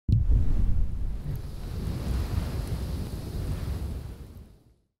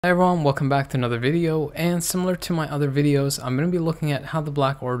Hi everyone, welcome back to another video, and similar to my other videos, I'm going to be looking at how the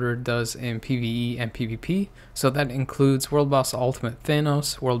Black Order does in PvE and PvP. So that includes World Boss Ultimate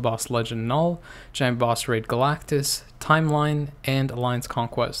Thanos, World Boss Legend Knull, Giant Boss Raid Galactus, Timeline, and Alliance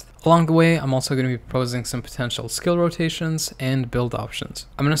Conquest. Along the way, I'm also going to be proposing some potential skill rotations and build options.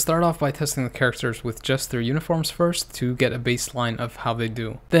 I'm going to start off by testing the characters with just their uniforms first to get a baseline of how they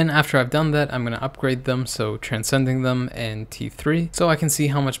do. Then after I've done that, I'm going to upgrade them, so transcending them and T3, so I can see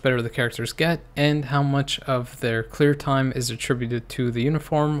how much better the characters get and how much of their clear time is attributed to the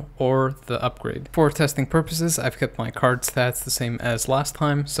uniform or the upgrade. For testing purposes, I've kept my card stats the same as last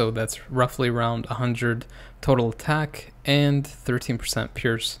time, so that's roughly around 100 total attack and 13%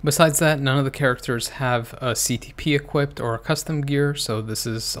 pierce. Besides that, none of the characters have a CTP equipped or a custom gear, so this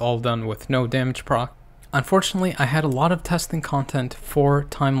is all done with no damage proc. Unfortunately, I had a lot of testing content for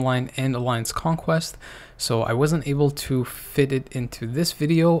Timeline and Alliance Conquest, so I wasn't able to fit it into this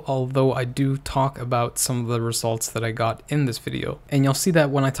video, although I do talk about some of the results that I got in this video. And you'll see that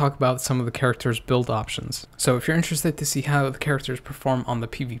when I talk about some of the characters' build options. So if you're interested to see how the characters perform on the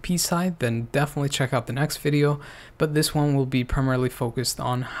PvP side, then definitely check out the next video, but this one will be primarily focused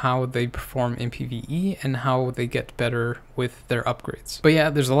on how they perform in PvE and how they get better with their upgrades. But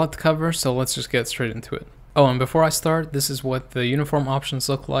yeah, there's a lot to cover, so let's just get straight into it. Oh, and before I start, this is what the uniform options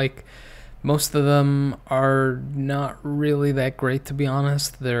look like. Most of them are not really that great, to be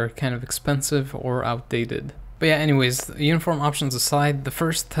honest. They're kind of expensive or outdated. But yeah, anyways, uniform options aside, the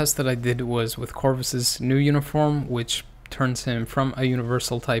first test that I did was with Corvus's new uniform, which turns him from a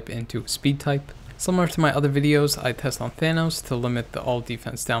universal type into a speed type. Similar to my other videos, I test on Thanos to limit the all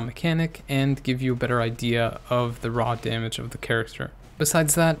defense down mechanic and give you a better idea of the raw damage of the character.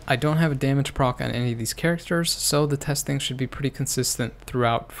 Besides that, I don't have a damage proc on any of these characters, so the testing should be pretty consistent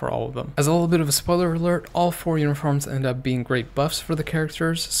throughout for all of them. As a little bit of a spoiler alert, all 4 uniforms end up being great buffs for the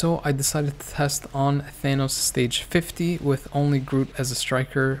characters, so I decided to test on Thanos stage 50 with only Groot as a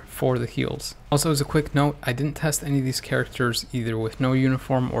striker for the heals. Also, as a quick note, I didn't test any of these characters either with no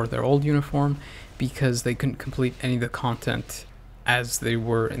uniform or their old uniform because they couldn't complete any of the content as they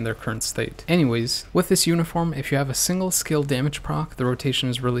were in their current state. Anyways, with this uniform, if you have a single skill damage proc, the rotation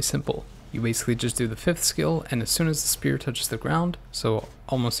is really simple. You basically just do the 5th skill, and as soon as the spear touches the ground, so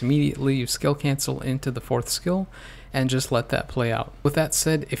almost immediately, you skill cancel into the 4th skill and just let that play out. With that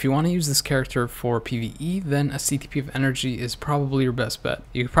said, if you want to use this character for PvE, then a CTP of energy is probably your best bet.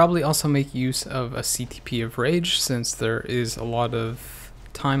 You could probably also make use of a CTP of rage, since there is a lot of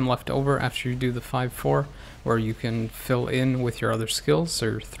time left over after you do the 5-4, where you can fill in with your other skills,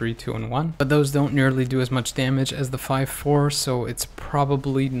 or 3, 2, and 1. But those don't nearly do as much damage as the 5-4, so it's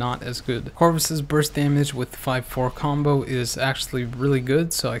probably not as good. Corvus's burst damage with 5-4 combo is actually really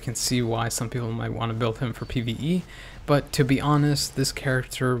good, so I can see why some people might want to build him for PvE. But to be honest, this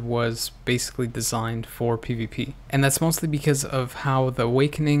character was basically designed for PvP. And that's mostly because of how the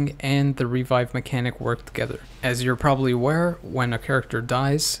awakening and the revive mechanic work together. As you're probably aware, when a character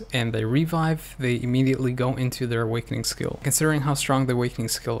dies and they revive, they immediately go into their awakening skill. Considering how strong the awakening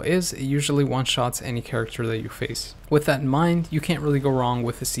skill is, it usually one-shots any character that you face. With that in mind, you can't really go wrong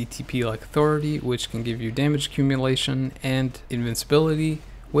with a CTP like Authority, which can give you damage accumulation and invincibility,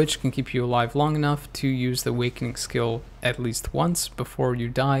 which can keep you alive long enough to use the awakening skill at least once before you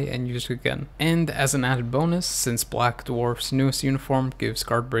die and use it again. And as an added bonus, since Black Dwarf's newest uniform gives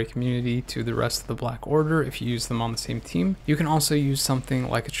guard break immunity to the rest of the Black Order if you use them on the same team, you can also use something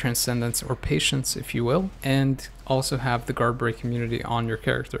like a Transcendence or Patience, if you will, and also have the guard break immunity on your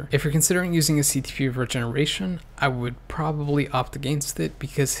character. If you're considering using a CTP of regeneration, I would probably opt against it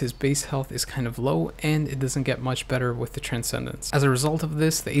because his base health is kind of low and it doesn't get much better with the Transcendence. As a result of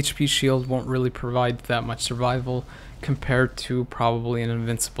this, the HP shield won't really provide that much survival compared to probably an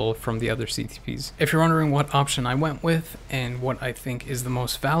invincible from the other CTPs. If you're wondering what option I went with and what I think is the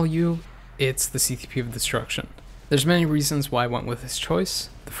most value, it's the CTP of Destruction. There's many reasons why I went with this choice.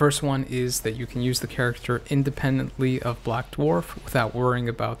 The first one is that you can use the character independently of Black Dwarf without worrying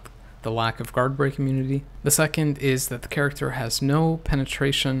about the lack of guard break immunity. The second is that the character has no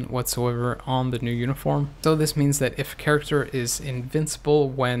penetration whatsoever on the new uniform. So this means that if a character is invincible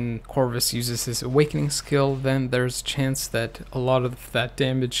when Corvus uses his awakening skill, then there's a chance that a lot of that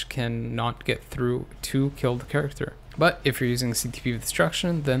damage can not get through to kill the character. But if you're using CTP of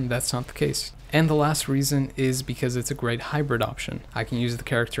Destruction, then that's not the case. And the last reason is because it's a great hybrid option. I can use the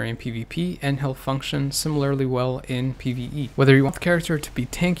character in PvP and he'll function similarly well in PvE. Whether you want the character to be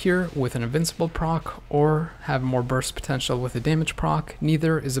tankier with an invincible proc or have more burst potential with a damage proc,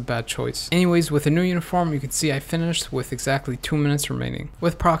 neither is a bad choice. Anyways, with the new uniform, you can see I finished with exactly 2 minutes remaining.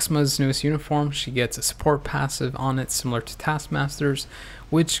 With Proxima's newest uniform, she gets a support passive on it similar to Taskmaster's,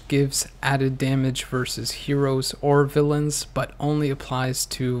 which gives added damage versus heroes or villains, but only applies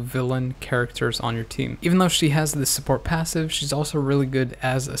to villain characters on your team. Even though she has this support passive, she's also really good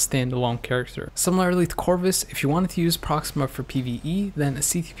as a standalone character. Similarly to Corvus, if you wanted to use Proxima for PvE, then a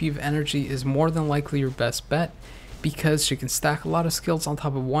CTP of energy is more than likely your best bet, because she can stack a lot of skills on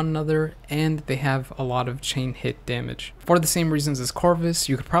top of one another and they have a lot of chain hit damage. For the same reasons as Corvus,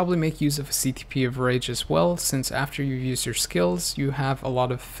 you could probably make use of a CTP of Rage as well, since after you use your skills, you have a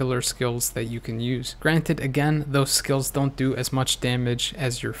lot of filler skills that you can use. Granted, again, those skills don't do as much damage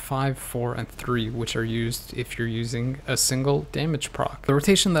as your 5, 4, and 3, which are used if you're using a single damage proc. The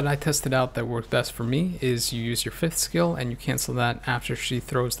rotation that I tested out that worked best for me is you use your 5th skill and you cancel that after she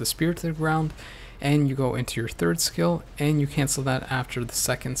throws the spear to the ground, and you go into your 3rd skill and you cancel that after the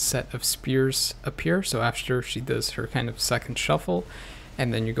 2nd set of spears appear, so after she does her kind of 2nd shuffle,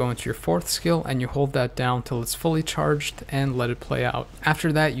 and then you go into your 4th skill and you hold that down till it's fully charged and let it play out.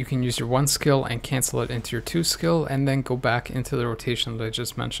 After that, you can use your 1 skill and cancel it into your 2 skill and then go back into the rotation that I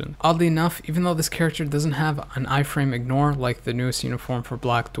just mentioned. Oddly enough, even though this character doesn't have an iframe ignore like the newest uniform for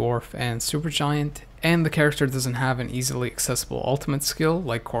Black Dwarf and Supergiant, and the character doesn't have an easily accessible ultimate skill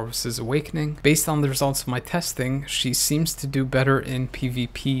like Corvus's Awakening, based on the results of my testing, she seems to do better in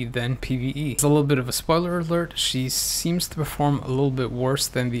PvP than PvE. As a little bit of a spoiler alert, she seems to perform a little bit worse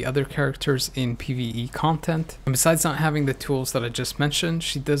than the other characters in PvE content. And besides not having the tools that I just mentioned,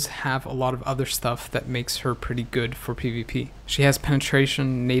 she does have a lot of other stuff that makes her pretty good for PvP. She has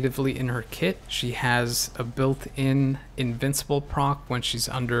penetration natively in her kit. She has a built-in invincible proc when she's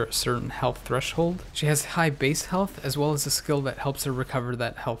under a certain health threshold. She has high base health as well as a skill that helps her recover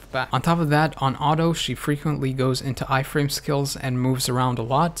that health back. On top of that, on auto, she frequently goes into iframe skills and moves around a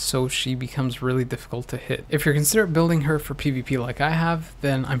lot, so she becomes really difficult to hit. If you're considering building her for PvP like I have,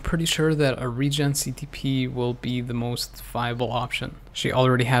 then I'm pretty sure that a regen CTP will be the most viable option. She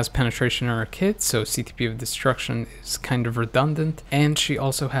already has penetration in her kit, so CTP of Destruction is kind of redundant, and she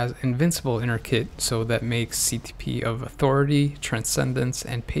also has Invincible in her kit, so that makes CTP of Authority, Transcendence,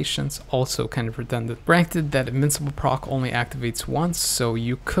 and Patience also kind of redundant. Granted that Invincible proc only activates once, so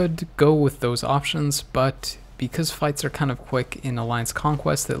you could go with those options, but because fights are kind of quick in Alliance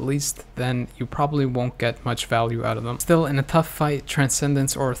Conquest at least, then you probably won't get much value out of them. Still, in a tough fight,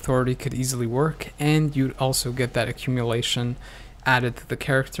 Transcendence or Authority could easily work, and you'd also get that accumulation added to the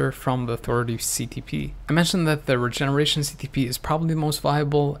character from the Authority CTP. I mentioned that the Regeneration CTP is probably the most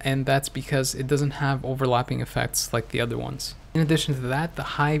viable, and that's because it doesn't have overlapping effects like the other ones. In addition to that, the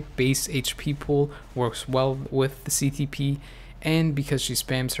high base HP pool works well with the CTP, and because she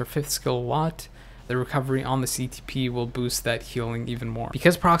spams her 5th skill a lot, the recovery on the CTP will boost that healing even more.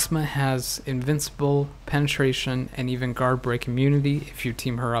 Because Proxima has Invincible, Penetration, and even Guard Break immunity if you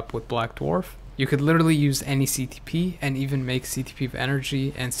team her up with Black Dwarf, you could literally use any CTP and even make CTP of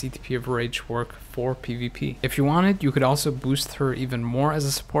Energy and CTP of Rage work for PvP. If you wanted, you could also boost her even more as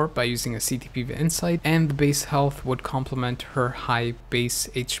a support by using a CTP of Insight, and the base health would complement her high base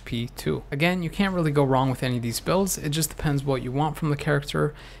HP too. Again, you can't really go wrong with any of these builds, it just depends what you want from the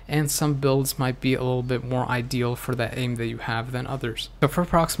character, and some builds might be a little bit more ideal for that aim that you have than others. So for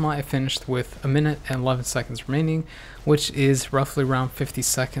Proxima, I finished with 1 minute and 11 seconds remaining, which is roughly around 50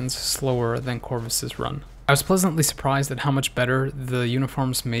 seconds slower than Corvus's run. I was pleasantly surprised at how much better the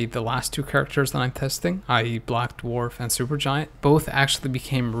uniforms made the last 2 characters that I'm testing, i.e. Black Dwarf and Supergiant. Both actually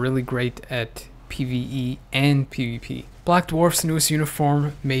became really great at PvE and PvP. Black Dwarf's newest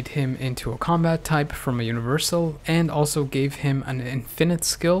uniform made him into a combat type from a universal, and also gave him an infinite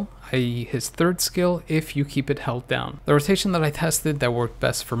skill, i.e. his 3rd skill, if you keep it held down. The rotation that I tested that worked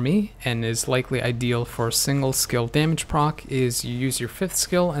best for me, and is likely ideal for a single skill damage proc, is you use your 5th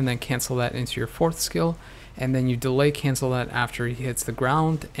skill and then cancel that into your 4th skill, and then you delay cancel that after he hits the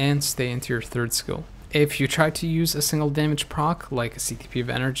ground and stay into your 3rd skill. If you try to use a single damage proc, like a CTP of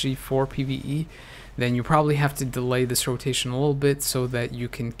Energy for PvE, then you probably have to delay this rotation a little bit so that you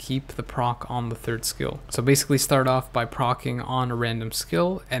can keep the proc on the 3rd skill. So basically start off by proccing on a random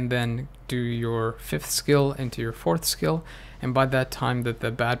skill and then do your 5th skill into your 4th skill, and by that time that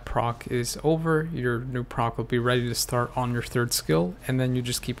the bad proc is over, your new proc will be ready to start on your 3rd skill, and then you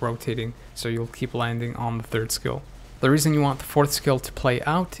just keep rotating, so you'll keep landing on the 3rd skill. The reason you want the 4th skill to play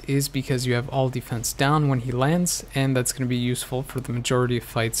out is because you have all defense down when he lands, and that's going to be useful for the majority of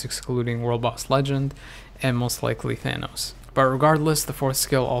fights excluding World Boss Legend and most likely Thanos. But regardless, the 4th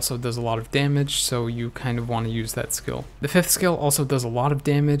skill also does a lot of damage, so you kind of want to use that skill. The 5th skill also does a lot of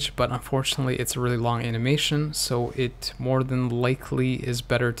damage, but unfortunately it's a really long animation, so it more than likely is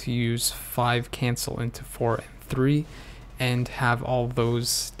better to use 5 cancel into 4 and 3, and have all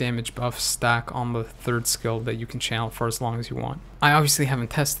those damage buffs stack on the third skill that you can channel for as long as you want. I obviously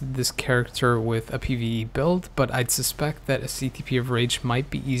haven't tested this character with a PvE build, but I'd suspect that a CTP of Rage might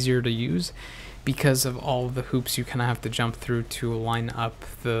be easier to use because of all the hoops you kind of have to jump through to line up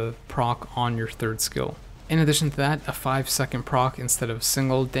the proc on your third skill. In addition to that, a 5-second proc instead of a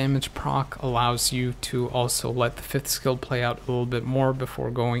single damage proc allows you to also let the fifth skill play out a little bit more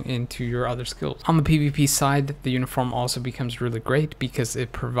before going into your other skills. On the PvP side, the uniform also becomes really great because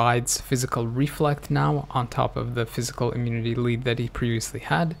it provides physical reflect now on top of the physical immunity lead that he previously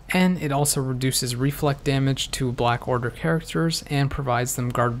had, and it also reduces reflect damage to Black Order characters and provides them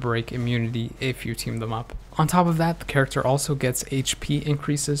guard break immunity if you team them up. On top of that, the character also gets HP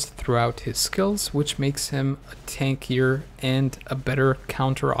increases throughout his skills, which makes him a tankier and a better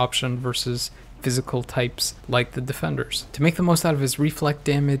counter option versus physical types like the defenders. To make the most out of his reflect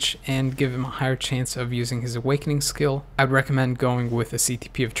damage and give him a higher chance of using his awakening skill, I'd recommend going with a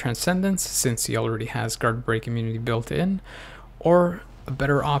CTP of Transcendence since he already has guard break immunity built in, or a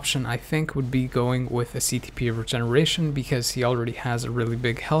better option I think would be going with a CTP of Regeneration because he already has a really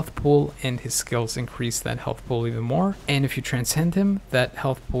big health pool and his skills increase that health pool even more, and if you transcend him, that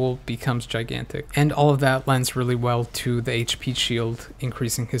health pool becomes gigantic. And all of that lends really well to the HP shield,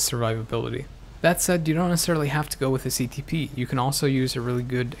 increasing his survivability. That said, you don't necessarily have to go with a CTP. You can also use a really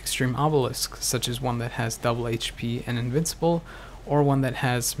good Extreme Obelisk, such as one that has double HP and invincible, or one that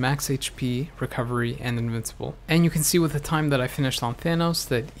has max HP, recovery, and invincible. And you can see with the time that I finished on Thanos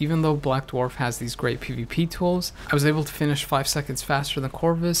that even though Black Dwarf has these great PvP tools, I was able to finish 5 seconds faster than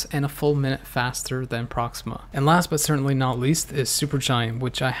Corvus and a full minute faster than Proxima. And last but certainly not least is Supergiant,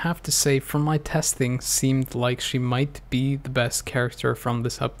 which I have to say from my testing seemed like she might be the best character from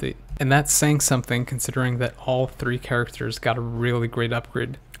this update. And that's saying something considering that all 3 characters got a really great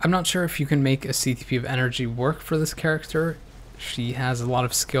upgrade. I'm not sure if you can make a CTP of energy work for this character. She has a lot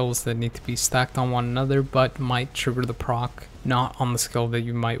of skills that need to be stacked on one another, but might trigger the proc not on the skill that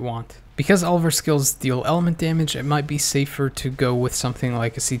you might want. Because all of her skills deal element damage, it might be safer to go with something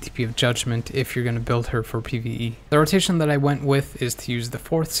like a CTP of Judgment if you're going to build her for PvE. The rotation that I went with is to use the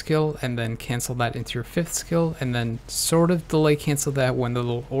 4th skill and then cancel that into your 5th skill, and then sort of delay cancel that when the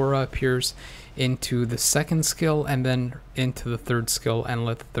little aura appears into the 2nd skill and then into the 3rd skill and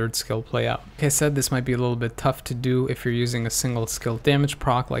let the 3rd skill play out. Like I said, this might be a little bit tough to do if you're using a single skill damage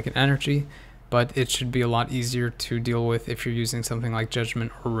proc like an energy, but it should be a lot easier to deal with if you're using something like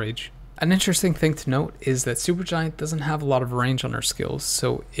Judgment or Rage. An interesting thing to note is that Supergiant doesn't have a lot of range on her skills,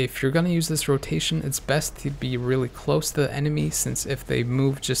 so if you're going to use this rotation, it's best to be really close to the enemy, since if they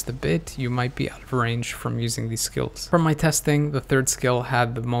move just a bit, you might be out of range from using these skills. From my testing, the 3rd skill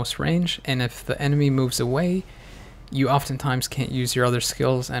had the most range, and if the enemy moves away, you oftentimes can't use your other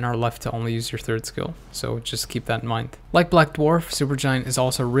skills and are left to only use your 3rd skill, so just keep that in mind. Like Black Dwarf, Supergiant is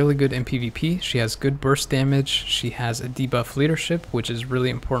also really good in PvP. She has good burst damage, she has a debuff leadership, which is really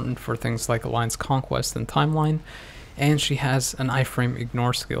important for things like Alliance Conquest and Timeline, and she has an iframe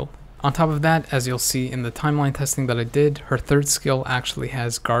ignore skill. On top of that, as you'll see in the timeline testing that I did, her 3rd skill actually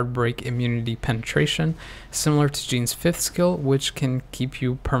has guard break immunity penetration, similar to Jean's 5th skill, which can keep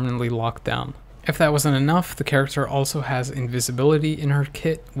you permanently locked down. If that wasn't enough, the character also has invisibility in her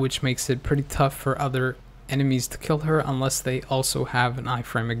kit, which makes it pretty tough for other enemies to kill her unless they also have an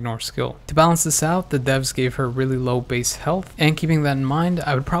iframe ignore skill. To balance this out, the devs gave her really low base health, and keeping that in mind,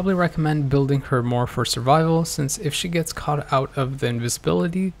 I would probably recommend building her more for survival, since if she gets caught out of the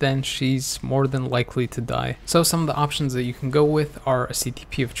invisibility, then she's more than likely to die. So some of the options that you can go with are a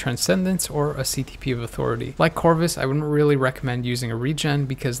CTP of Transcendence or a CTP of Authority. Like Corvus, I wouldn't really recommend using a regen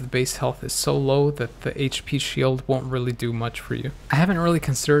because the base health is so low that the HP shield won't really do much for you. I haven't really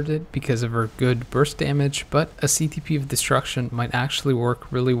considered it because of her good burst damage, but a CTP of Destruction might actually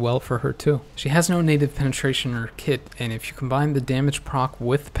work really well for her too. She has no native penetration in her kit, and if you combine the damage proc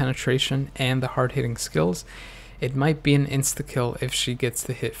with penetration and the hard-hitting skills, it might be an insta-kill if she gets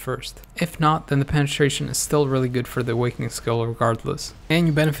the hit first. If not, then the penetration is still really good for the awakening skill regardless. And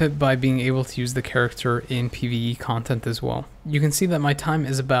you benefit by being able to use the character in PvE content as well. You can see that my time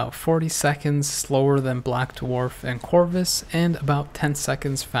is about 40 seconds slower than Black Dwarf and Corvus, and about 10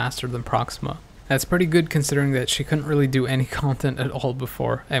 seconds faster than Proxima. That's pretty good considering that she couldn't really do any content at all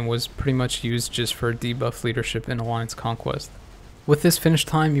before, and was pretty much used just for debuff leadership in Alliance Conquest. With this finished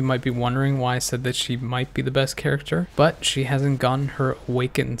time, you might be wondering why I said that she might be the best character, but she hasn't gotten her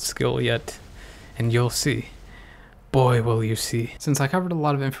Awakened skill yet, and you'll see. Boy, will you see. Since I covered a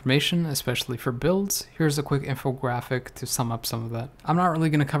lot of information, especially for builds, here's a quick infographic to sum up some of that. I'm not really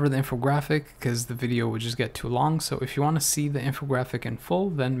going to cover the infographic because the video would just get too long, so if you want to see the infographic in full,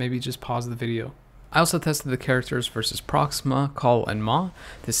 then maybe just pause the video. I also tested the characters versus Proxima, Knull, and Ma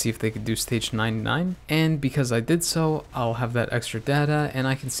to see if they could do stage 99, and because I did so, I'll have that extra data and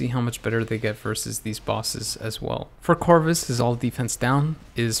I can see how much better they get versus these bosses as well. For Corvus, his all defense down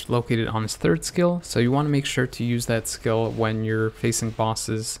is located on his 3rd skill, so you want to make sure to use that skill when you're facing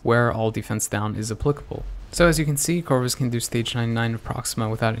bosses where all defense down is applicable. So as you can see, Corvus can do stage 99 of Proxima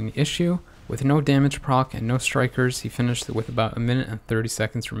without any issue. With no damage proc and no strikers, he finished with about 1 minute and 30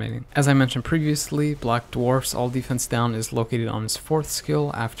 seconds remaining. As I mentioned previously, Black Dwarf's all defense down is located on his 4th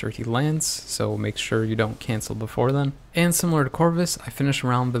skill after he lands, so make sure you don't cancel before then. And similar to Corvus, I finished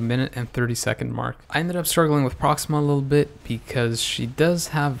around the 1 minute and 30 second mark. I ended up struggling with Proxima a little bit because she does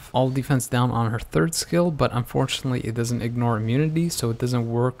have all defense down on her 3rd skill, but unfortunately it doesn't ignore immunity, so it doesn't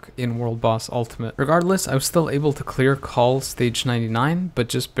work in World Boss Ultimate. Regardless, I was still able to clear Knull stage 99, but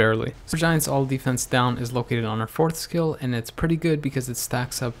just barely. Supergiant's all defense down is located on her 4th skill, and it's pretty good because it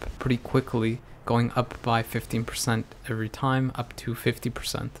stacks up pretty quickly, going up by 15% every time, up to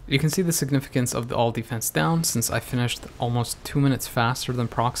 50%. You can see the significance of the all defense down since I finished almost 2 minutes faster than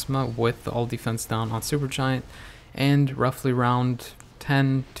Proxima with the all defense down on Supergiant, and roughly around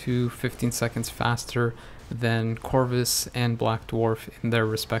 10 to 15 seconds faster than Corvus and Black Dwarf in their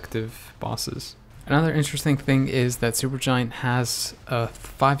respective bosses. Another interesting thing is that Supergiant has a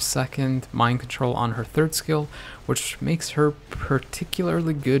 5-second mind control on her 3rd skill, which makes her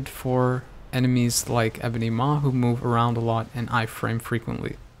particularly good for enemies like Ebony Ma who move around a lot and iframe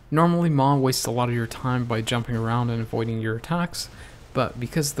frequently. Normally Ma wastes a lot of your time by jumping around and avoiding your attacks, but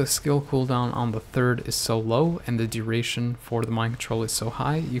because the skill cooldown on the 3rd is so low and the duration for the mind control is so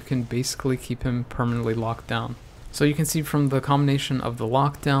high, you can basically keep him permanently locked down. So you can see from the combination of the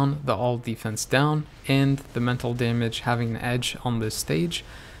lockdown, the all defense down, and the mental damage having an edge on this stage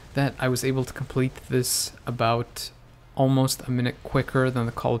that I was able to complete this about almost a minute quicker than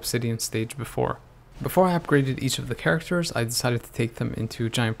the Call Obsidian stage before. Before I upgraded each of the characters, I decided to take them into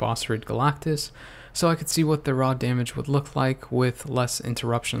Giant Boss Raid Galactus, so I could see what the raw damage would look like with less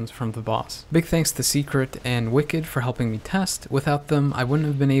interruptions from the boss. Big thanks to Secret and Wicked for helping me test. Without them, I wouldn't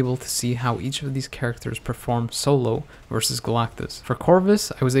have been able to see how each of these characters perform solo versus Galactus. For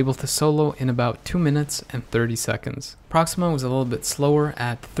Corvus, I was able to solo in about 2 minutes and 30 seconds. Proxima was a little bit slower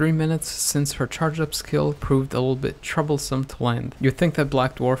at 3 minutes since her charge up skill proved a little bit troublesome to land. You'd think that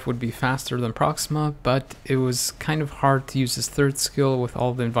Black Dwarf would be faster than Proxima, but it was kind of hard to use his 3rd skill with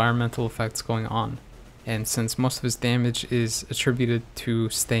all the environmental effects going on. And since most of his damage is attributed to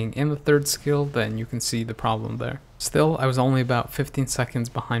staying in the 3rd skill, then you can see the problem there. Still, I was only about 15 seconds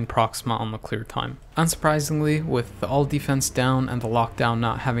behind Proxima on the clear time. Unsurprisingly, with the all defense down and the lockdown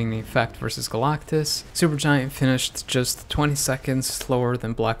not having the effect versus Galactus, Supergiant finished just 20 seconds slower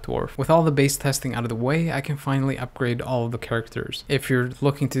than Black Dwarf. With all the base testing out of the way, I can finally upgrade all of the characters. If you're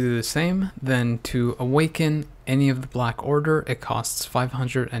looking to do the same, then to awaken any of the Black Order, it costs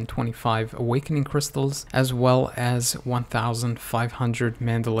 525 Awakening Crystals, as well as 1,500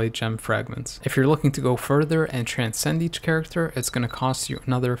 Mandalay Gem Fragments. If you're looking to go further and transcend each character, it's going to cost you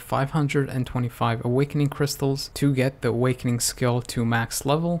another 525 Awakening Crystals to get the Awakening skill to max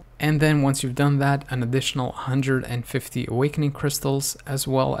level, and then once you've done that, an additional 150 Awakening Crystals, as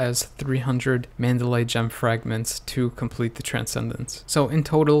well as 300 Mandalay Gem Fragments to complete the Transcendence. So in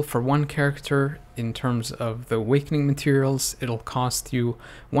total, for one character, in terms of the Awakening materials, it'll cost you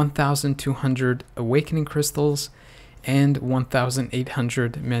 1,200 Awakening Crystals and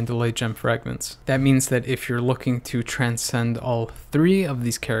 1,800 Mandalay Gem Fragments. That means that if you're looking to transcend all 3 of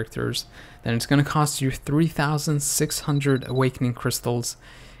these characters, then it's going to cost you 3,600 Awakening Crystals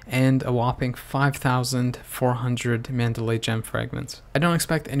and a whopping 5,400 Mandalay Gem Fragments. I don't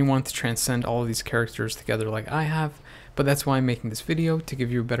expect anyone to transcend all of these characters together like I have, but that's why I'm making this video, to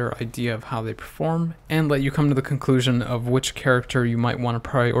give you a better idea of how they perform and let you come to the conclusion of which character you might want to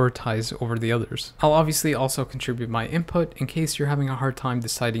prioritize over the others. I'll obviously also contribute my input in case you're having a hard time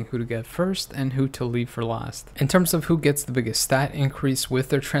deciding who to get first and who to leave for last. In terms of who gets the biggest stat increase with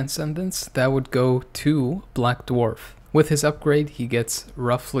their Transcendence, that would go to Black Dwarf. With his upgrade, he gets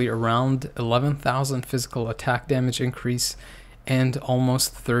roughly around 11,000 physical attack damage increase and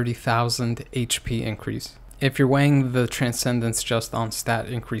almost 30,000 HP increase. If you're weighing the Transcendence just on stat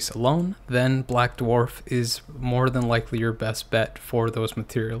increase alone, then Black Dwarf is more than likely your best bet for those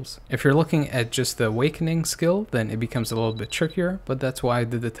materials. If you're looking at just the Awakening skill, then it becomes a little bit trickier, but that's why I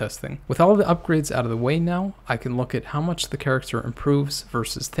did the testing. With all the upgrades out of the way now, I can look at how much the character improves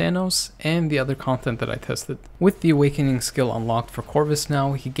versus Thanos and the other content that I tested. With the Awakening skill unlocked for Corvus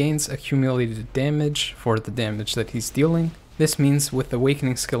now, he gains accumulated damage for the damage that he's dealing. This means with the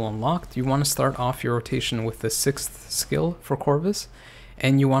Awakening skill unlocked, you want to start off your rotation with the 6th skill for Corvus,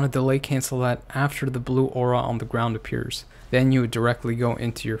 and you want to delay cancel that after the blue aura on the ground appears. Then you would directly go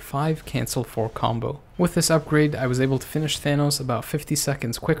into your 5 cancel 4 combo. With this upgrade, I was able to finish Thanos about 50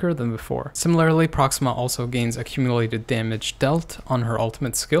 seconds quicker than before. Similarly, Proxima also gains accumulated damage dealt on her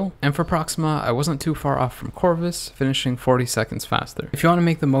ultimate skill, and for Proxima, I wasn't too far off from Corvus, finishing 40 seconds faster. If you want to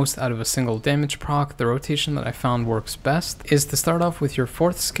make the most out of a single damage proc, the rotation that I found works best is to start off with your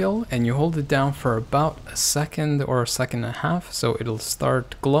 4th skill, and you hold it down for about a second or a second and a half, so it'll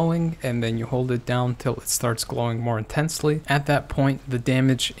start glowing, and then you hold it down till it starts glowing more intensely. At that point, the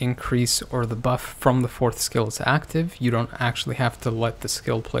damage increase or the buff from the 4th skill is active. You don't actually have to let the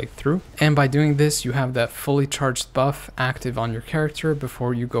skill play through. And by doing this, you have that fully charged buff active on your character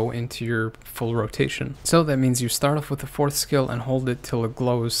before you go into your full rotation. So that means you start off with the 4th skill and hold it till it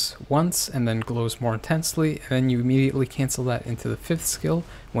glows once and then glows more intensely. And then you immediately cancel that into the 5th skill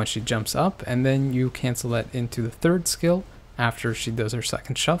when she jumps up. And then you cancel that into the 3rd skill after she does her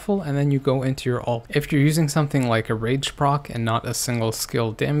 2nd shuffle, and then you go into your ult. If you're using something like a rage proc and not a single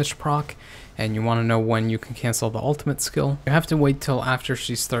skill damage proc, and you want to know when you can cancel the ultimate skill, you have to wait till after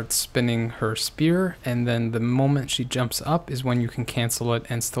she starts spinning her spear, and then the moment she jumps up is when you can cancel it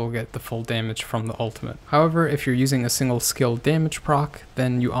and still get the full damage from the ultimate. However, if you're using a single skill damage proc,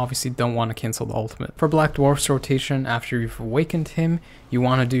 then you obviously don't want to cancel the ultimate. For Black Dwarf's rotation, after you've awakened him, you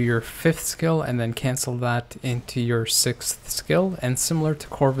want to do your 5th skill and then cancel that into your 6th skill, and similar to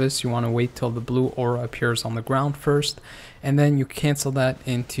Corvus, you want to wait till the blue aura appears on the ground first, and then you cancel that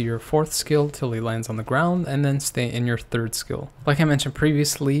into your 4th skill till he lands on the ground, and then stay in your 3rd skill. Like I mentioned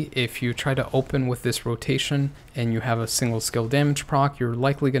previously, if you try to open with this rotation and you have a single skill damage proc, you're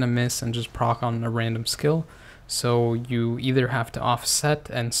likely going to miss and just proc on a random skill. So you either have to offset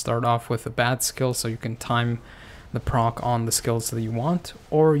and start off with a bad skill so you can time the proc on the skills that you want,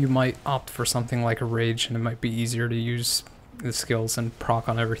 or you might opt for something like a rage and it might be easier to use the skills and proc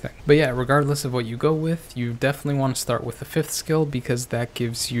on everything. But yeah, regardless of what you go with, you definitely want to start with the 5th skill because that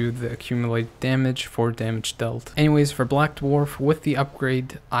gives you the accumulated damage for damage dealt. Anyways, for Black Dwarf, with the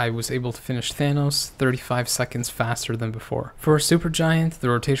upgrade, I was able to finish Thanos 35 seconds faster than before. For Supergiant, the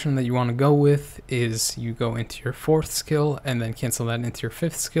rotation that you want to go with is you go into your 4th skill and then cancel that into your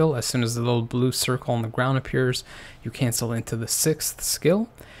 5th skill. As soon as the little blue circle on the ground appears, you cancel into the 6th skill.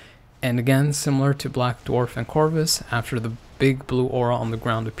 And again, similar to Black Dwarf and Corvus, after the big blue aura on the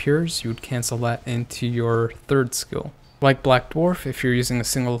ground appears, you would cancel that into your 3rd skill. Like Black Dwarf, if you're using a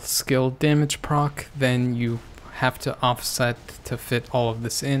single skill damage proc, then you have to offset to fit all of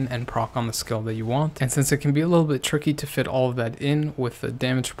this in and proc on the skill that you want. And since it can be a little bit tricky to fit all of that in with the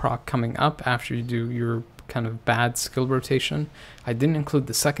damage proc coming up after you do your kind of bad skill rotation, I didn't include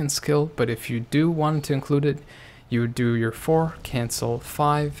the 2nd skill, but if you do want to include it, you would do your 4, cancel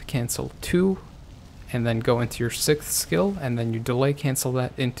 5, cancel 2, and then go into your 6th skill, and then you delay cancel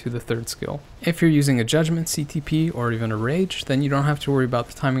that into the 3rd skill. If you're using a Judgment CTP or even a Rage, then you don't have to worry about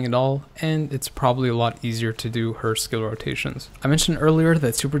the timing at all, and it's probably a lot easier to do her skill rotations. I mentioned earlier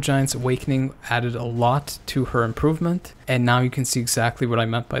that Supergiant's Awakening added a lot to her improvement, and now you can see exactly what I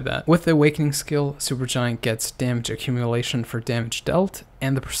meant by that. With the Awakening skill, Supergiant gets damage accumulation for damage dealt,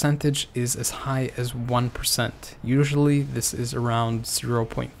 and the percentage is as high as 1%. Usually this is around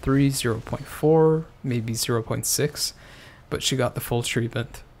 0.3, 0.4, maybe 0.6, but she got the full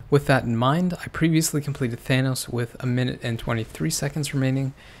treatment. With that in mind, I previously completed Thanos with 1 minute and 23 seconds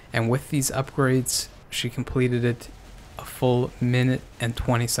remaining, and with these upgrades, she completed it a full minute and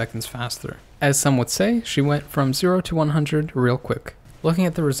 20 seconds faster. As some would say, she went from 0 to 100 real quick. Looking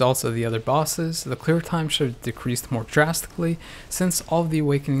at the results of the other bosses, the clear time should have decreased more drastically since all of the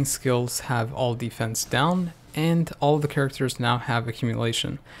Awakening skills have all defense down, and all of the characters now have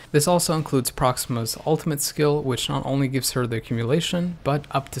accumulation. This also includes Proxima's ultimate skill, which not only gives her the accumulation, but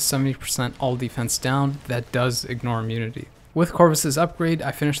up to 70% all defense down that does ignore immunity. With Corvus's upgrade,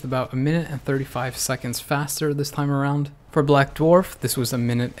 I finished about 1 minute and 35 seconds faster this time around. For Black Dwarf, this was 1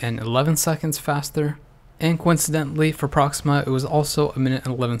 minute and 11 seconds faster. And coincidentally, for Proxima, it was also 1 minute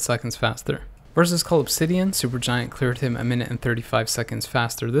and 11 seconds faster. Versus Cull Obsidian, Supergiant cleared him 1 minute and 35 seconds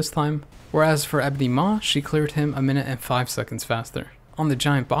faster this time, whereas for Ebony Maw, she cleared him 1 minute and 5 seconds faster. On the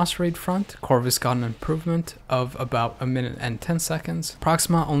giant boss raid front, Corvus got an improvement of about 1 minute and 10 seconds,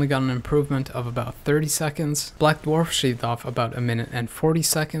 Proxima only got an improvement of about 30 seconds, Black Dwarf shaved off about 1 minute and 40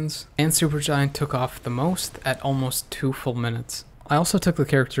 seconds, and Supergiant took off the most at almost 2 full minutes. I also took the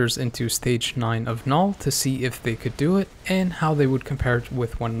characters into stage 9 of Knull to see if they could do it and how they would compare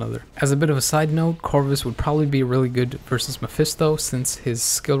with one another. As a bit of a side note, Corvus would probably be really good versus Mephisto since his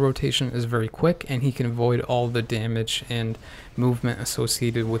skill rotation is very quick and he can avoid all the damage and movement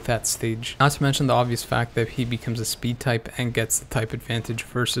associated with that stage. Not to mention the obvious fact that he becomes a speed type and gets the type advantage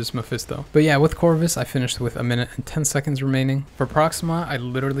versus Mephisto. But yeah, with Corvus I finished with 1 minute and 10 seconds remaining. For Proxima I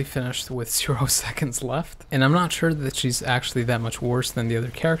literally finished with 0 seconds left, and I'm not sure that she's actually that much worse than the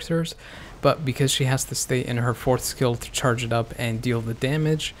other characters, but because she has to stay in her 4th skill to charge it up and deal the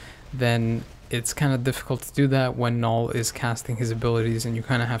damage, then it's kind of difficult to do that when Knull is casting his abilities and you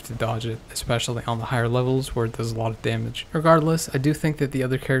kind of have to dodge it, especially on the higher levels where it does a lot of damage. Regardless, I do think that the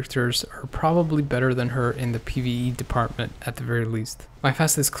other characters are probably better than her in the PvE department at the very least. My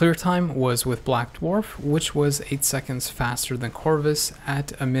fastest clear time was with Black Dwarf, which was 8 seconds faster than Corvus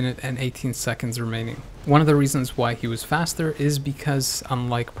at 1 minute and 18 seconds remaining. One of the reasons why he was faster is because,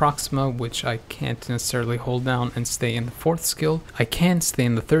 unlike Proxima, which I can't necessarily hold down and stay in the 4th skill, I can stay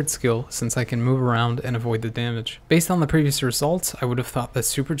in the 3rd skill since I can move around and avoid the damage. Based on the previous results, I would have thought that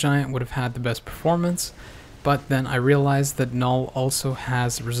Supergiant would have had the best performance, but then I realized that Knull also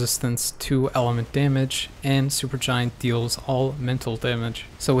has resistance to element damage, and Supergiant deals all mental damage.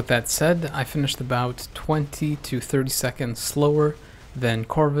 So with that said, I finished about 20 to 30 seconds slower than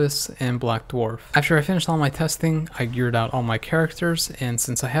Corvus and Black Dwarf. After I finished all my testing, I geared out all my characters, and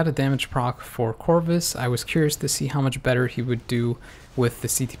since I had a damage proc for Corvus, I was curious to see how much better he would do with the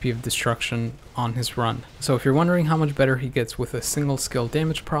CTP of Destruction on his run. So if you're wondering how much better he gets with a single skill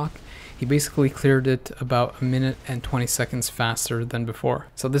damage proc, he basically cleared it about 1 minute and 20 seconds faster than before.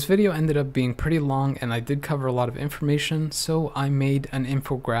 So this video ended up being pretty long and I did cover a lot of information, so I made an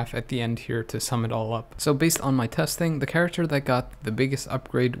infograph at the end here to sum it all up. So based on my testing, the character that got the biggest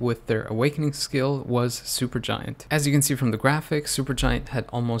upgrade with their awakening skill was Supergiant. As you can see from the graphic, Supergiant had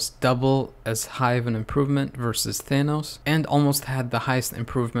almost double as high of an improvement versus Thanos, and almost had the highest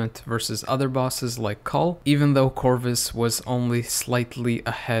improvement versus other bosses like Knull, even though Corvus was only slightly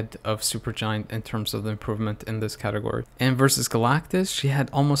ahead of Supergiant in terms of the improvement in this category. And versus Galactus, she had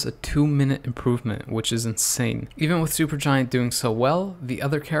almost a 2-minute improvement, which is insane. Even with Supergiant doing so well, the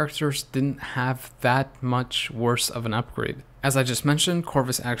other characters didn't have that much worse of an upgrade. As I just mentioned,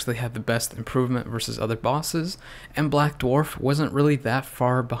 Corvus actually had the best improvement versus other bosses, and Black Dwarf wasn't really that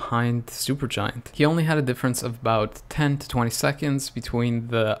far behind Supergiant. He only had a difference of about 10 to 20 seconds between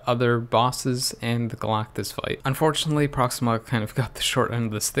the other bosses and the Galactus fight. Unfortunately, Proxima kind of got the short end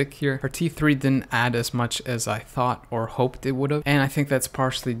of the stick here. Her T3 didn't add as much as I thought or hoped it would have, and I think that's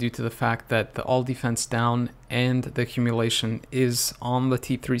partially due to the fact that the all defense down and the accumulation is on the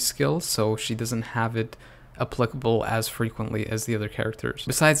T3 skill, so she doesn't have it applicable as frequently as the other characters.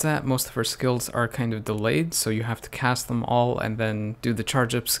 Besides that, most of her skills are kind of delayed, so you have to cast them all and then do the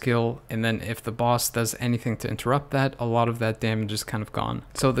charge up skill, and then if the boss does anything to interrupt that, a lot of that damage is kind of gone.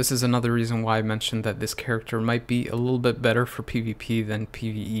 So this is another reason why I mentioned that this character might be a little bit better for PvP than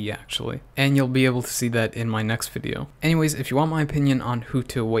PvE actually, and you'll be able to see that in my next video. Anyways, if you want my opinion on who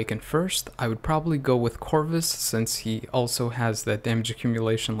to awaken first, I would probably go with Corvus, since he also has that damage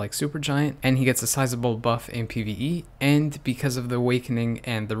accumulation like Supergiant, and he gets a sizable buff in PvE, and because of the awakening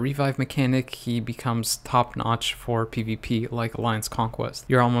and the revive mechanic, he becomes top notch for PvP like Alliance Conquest.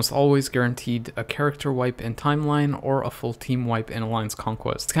 You're almost always guaranteed a character wipe in Timeline or a full team wipe in Alliance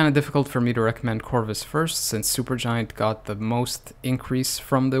Conquest. It's kind of difficult for me to recommend Corvus first, since Supergiant got the most increase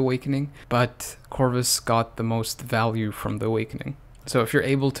from the awakening, but Corvus got the most value from the awakening. So if you're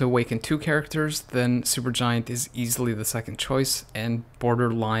able to awaken 2 characters, then Supergiant is easily the second choice and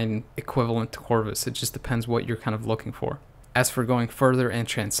borderline equivalent to Corvus. It just depends what you're kind of looking for. As for going further and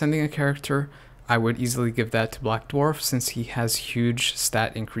transcending a character, I would easily give that to Black Dwarf, since he has huge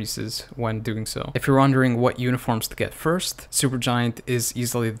stat increases when doing so. If you're wondering what uniforms to get first, Supergiant is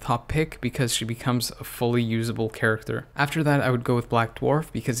easily the top pick because she becomes a fully usable character. After that, I would go with Black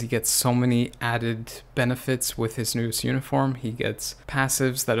Dwarf because he gets so many added benefits with his newest uniform. He gets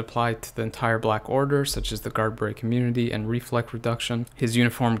passives that apply to the entire Black Order, such as the guard break immunity and reflect reduction. His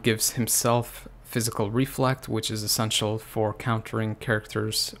uniform gives himself physical reflect, which is essential for countering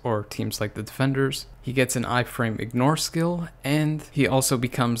characters or teams like the Defenders. He gets an iframe ignore skill, and he also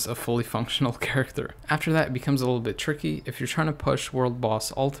becomes a fully functional character. After that, it becomes a little bit tricky. If you're trying to push World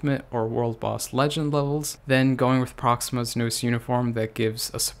Boss Ultimate or World Boss Legend levels, then going with Proxima's newest uniform that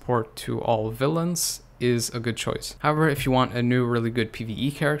gives a support to all villains is a good choice. However, if you want a new really good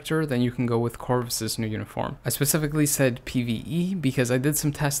PvE character, then you can go with Corvus's new uniform. I specifically said PvE because I did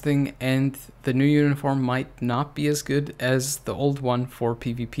some testing and the new uniform might not be as good as the old one for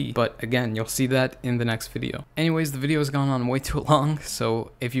PvP, but again, you'll see that in the next video. Anyways, the video has gone on way too long,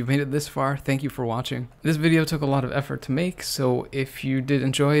 so if you've made it this far, thank you for watching. This video took a lot of effort to make, so if you did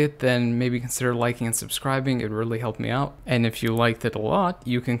enjoy it, then maybe consider liking and subscribing. It really helped me out. And if you liked it a lot,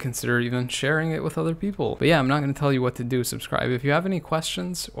 you can consider even sharing it with other people. But yeah, I'm not going to tell you what to do. Subscribe. If you have any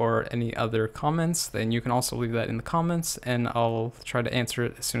questions or any other comments, then you can also leave that in the comments and I'll try to answer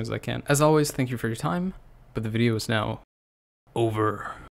it as soon as I can. As always, thank you for your time, but the video is now over.